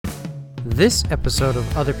This episode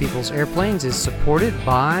of Other People's Airplanes is supported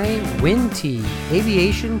by WinTee,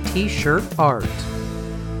 aviation t-shirt art.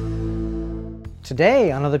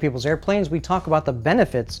 Today on Other People's Airplanes, we talk about the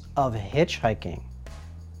benefits of hitchhiking.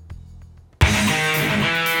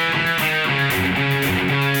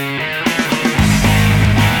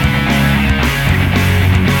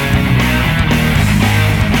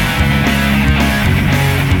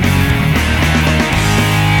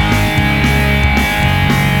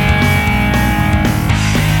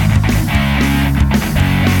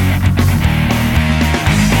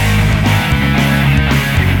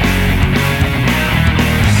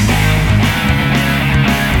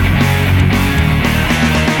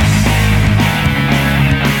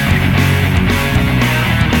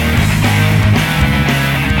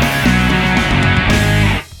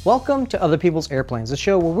 Welcome to Other People's Airplanes, a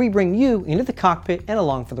show where we bring you into the cockpit and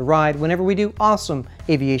along for the ride whenever we do awesome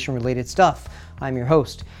aviation-related stuff. I'm your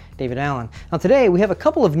host, David Allen. Now today we have a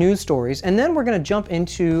couple of news stories, and then we're going to jump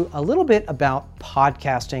into a little bit about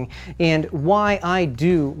podcasting and why I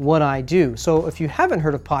do what I do. So if you haven't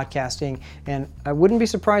heard of podcasting, and I wouldn't be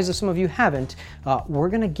surprised if some of you haven't, we're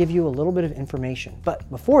going to give you a little bit of information. But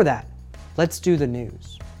before that, let's do the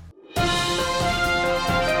news.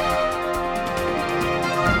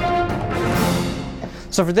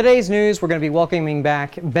 So for today's news, we're going to be welcoming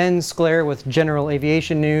back Ben Sklar with General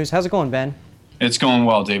Aviation News. How's it going, Ben? It's going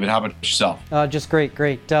well, David. How about yourself? Just great.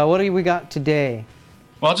 What do we got today?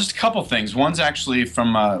 Well, just a couple things. One's actually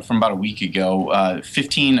from about a week ago.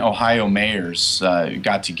 15 Ohio mayors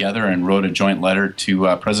got together and wrote a joint letter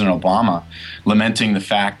to President Obama, lamenting the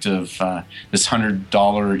fact of this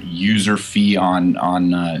 $100 user fee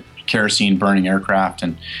on kerosene burning aircraft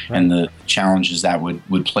and the challenges that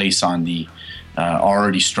would place on the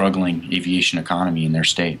already struggling aviation economy in their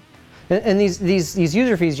state. And these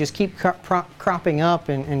user fees just keep cropping up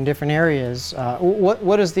in different areas.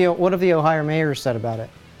 What have the Ohio mayors said about it?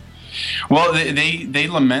 Well, they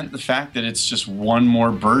lament the fact that it's just one more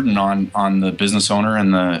burden on the business owner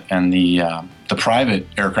and the private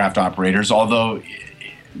aircraft operators. Although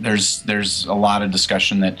there's a lot of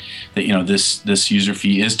discussion that this user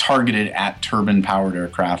fee is targeted at turbine-powered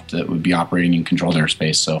aircraft that would be operating in controlled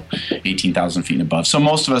airspace, so 18,000 feet and above. So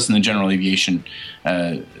most of us in the general aviation,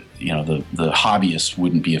 the hobbyists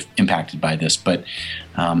wouldn't be impacted by this, but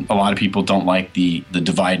a lot of people don't like the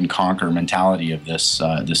divide and conquer mentality of this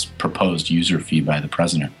proposed user fee by the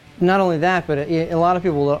president. Not only that, but a lot of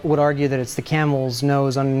people would argue that it's the camel's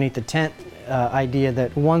nose underneath the tent idea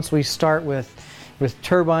that once we start with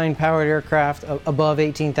turbine-powered aircraft above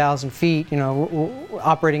 18,000 feet,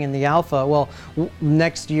 operating in the Alpha. Well,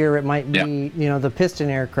 next year it might be, the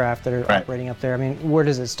piston aircraft that are operating up there. I mean, where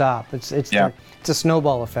does it stop? It's a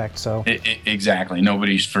snowball effect. So exactly.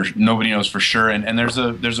 Nobody knows for sure. And there's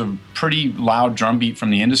a pretty loud drumbeat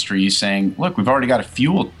from the industry saying, look, we've already got a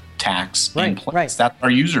fuel tax in place. Right. That's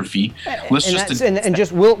our user fee.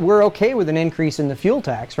 We're okay with an increase in the fuel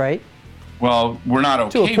tax, right? Well, we're not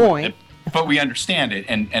okay to a point. With it. But we understand it,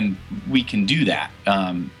 and we can do that.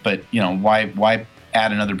 But why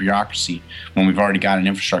add another bureaucracy when we've already got an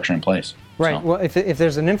infrastructure in place? Right. So. Well, if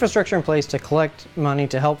there's an infrastructure in place to collect money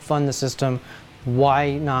to help fund the system,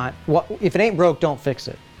 why not? If it ain't broke, don't fix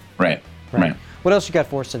it. Right. What else you got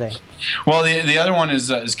for us today? Well, the other one is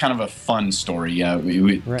kind of a fun story.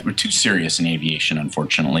 We're too serious in aviation,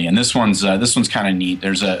 unfortunately, and this one's kind of neat.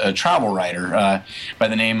 There's a travel writer by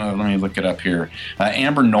the name of, let me look it up here,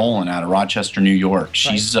 Amber Nolan out of Rochester, New York.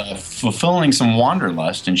 She's fulfilling some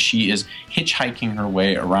wanderlust, and she is hitchhiking her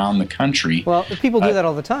way around the country. Well, people do that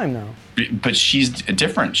all the time, though. But she's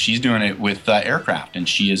different. She's doing it with aircraft, and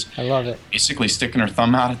she is basically sticking her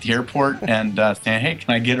thumb out at the airport and saying, "Hey,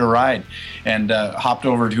 can I get a ride?" And hopped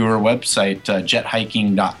over to her website,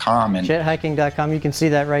 jethiking.com. And jethiking.com, you can see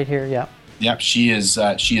that right here. Yeah. Yep, she is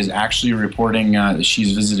actually reporting that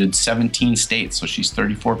she's visited 17 states, so she's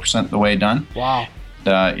 34% of the way done. Wow.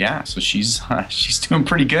 So she's doing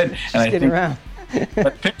pretty good. She's getting around.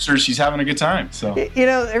 But pictures, she's having a good time. So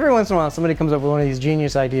every once in a while, somebody comes up with one of these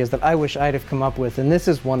genius ideas that I wish I'd have come up with, and this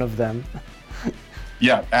is one of them.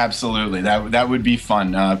 Yeah, absolutely. That would be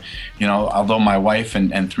fun. Although my wife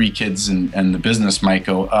and 3 kids and the business might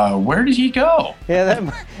go, where did he go?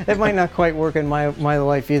 Yeah, that might not quite work in my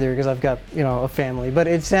life either, because I've got a family. But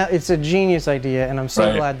it's a genius idea, and I'm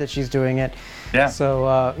so glad that she's doing it. Yeah.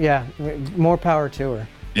 So more power to her.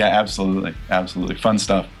 Yeah, absolutely. Fun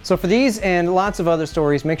stuff. So for these and lots of other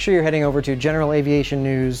stories, make sure you're heading over to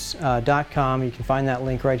generalaviationnews.com. You can find that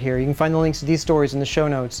link right here. You can find the links to these stories in the show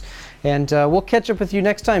notes. And we'll catch up with you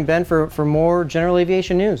next time, Ben, for more general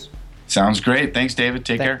aviation news. Sounds great. Thanks, David.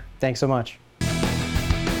 Take care. Thanks so much.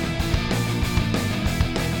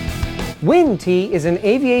 WinT is an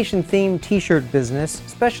aviation-themed t-shirt business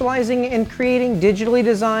specializing in creating digitally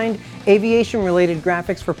designed aviation-related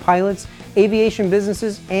graphics for pilots, aviation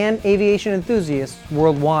businesses, and aviation enthusiasts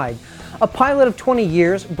worldwide. A pilot of 20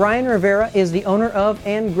 years, Brian Rivera is the owner of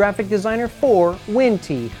and graphic designer for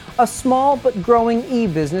WinT, a small but growing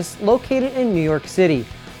e-business located in New York City.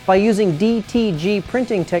 By using DTG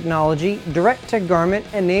printing technology, direct-to-garment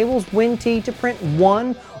enables WinT to print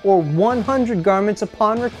 1 or 100 garments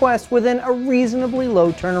upon request within a reasonably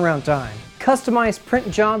low turnaround time. Customized print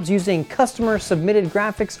jobs using customer-submitted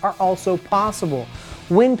graphics are also possible.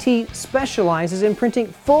 WinT specializes in printing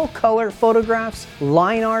full-color photographs,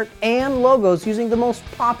 line art, and logos using the most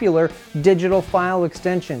popular digital file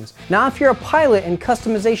extensions. Now, if you're a pilot and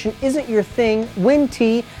customization isn't your thing,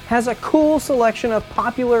 WinT has a cool selection of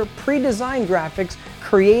popular pre-designed graphics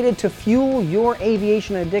created to fuel your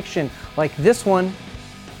aviation addiction, like this one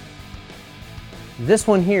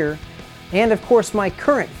here, and of course my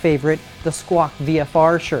current favorite, the Squawk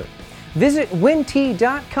VFR shirt. Visit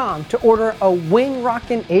WinT.com to order a Wing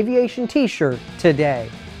Rockin' Aviation t-shirt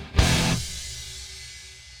today.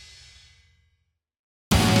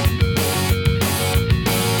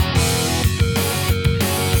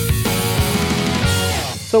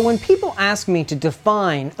 So when people ask me to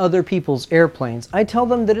define other people's airplanes, I tell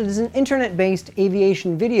them that it is an internet-based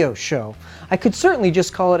aviation video show. I could certainly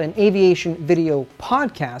just call it an aviation video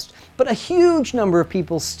podcast, but a huge number of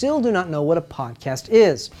people still do not know what a podcast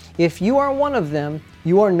is. If you are one of them,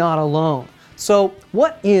 you are not alone. So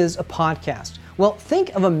what is a podcast? Well,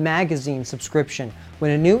 think of a magazine subscription.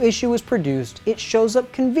 When a new issue is produced, it shows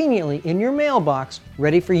up conveniently in your mailbox,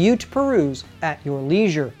 ready for you to peruse at your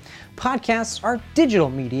leisure. Podcasts are digital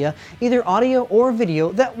media, either audio or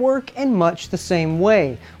video, that work in much the same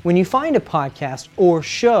way. When you find a podcast or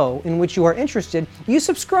show in which you are interested, you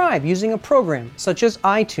subscribe using a program such as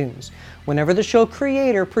iTunes. Whenever the show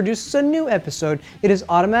creator produces a new episode, it is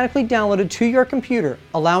automatically downloaded to your computer,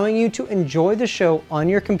 allowing you to enjoy the show on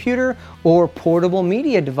your computer or portable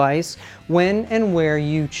media device when and where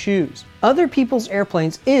you choose. Other People's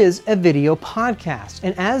Airplanes is a video podcast,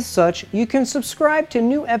 and as such, you can subscribe to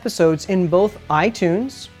new episodes in both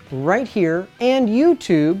iTunes, right here, and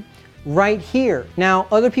YouTube, right here. Now,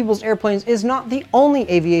 Other People's Airplanes is not the only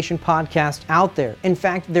aviation podcast out there. In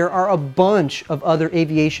fact, there are a bunch of other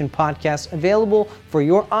aviation podcasts available for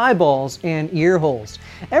your eyeballs and ear holes.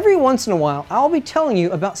 Every once in a while, I'll be telling you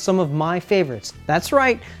about some of my favorites. That's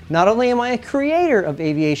right, not only am I a creator of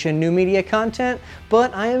aviation new media content,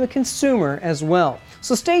 but I am a consumer as well.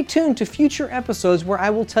 So stay tuned to future episodes where I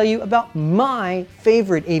will tell you about my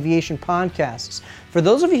favorite aviation podcasts. For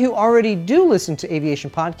those of you who already do listen to aviation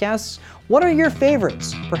podcasts, what are your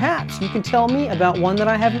favorites? Perhaps you can tell me about one that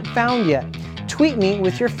I haven't found yet. Tweet me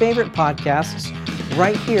with your favorite podcasts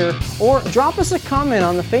right here, or drop us a comment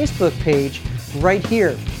on the Facebook page right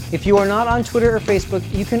here. If you are not on Twitter or Facebook,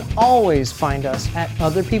 you can always find us at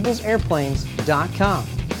otherpeoplesairplanes.com.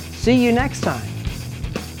 See you next time.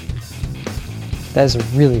 That is a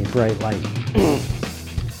really bright light.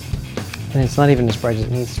 And it's not even as bright as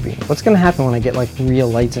it needs to be. What's going to happen when I get like real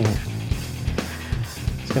lights in here?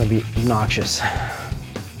 It's going to be obnoxious.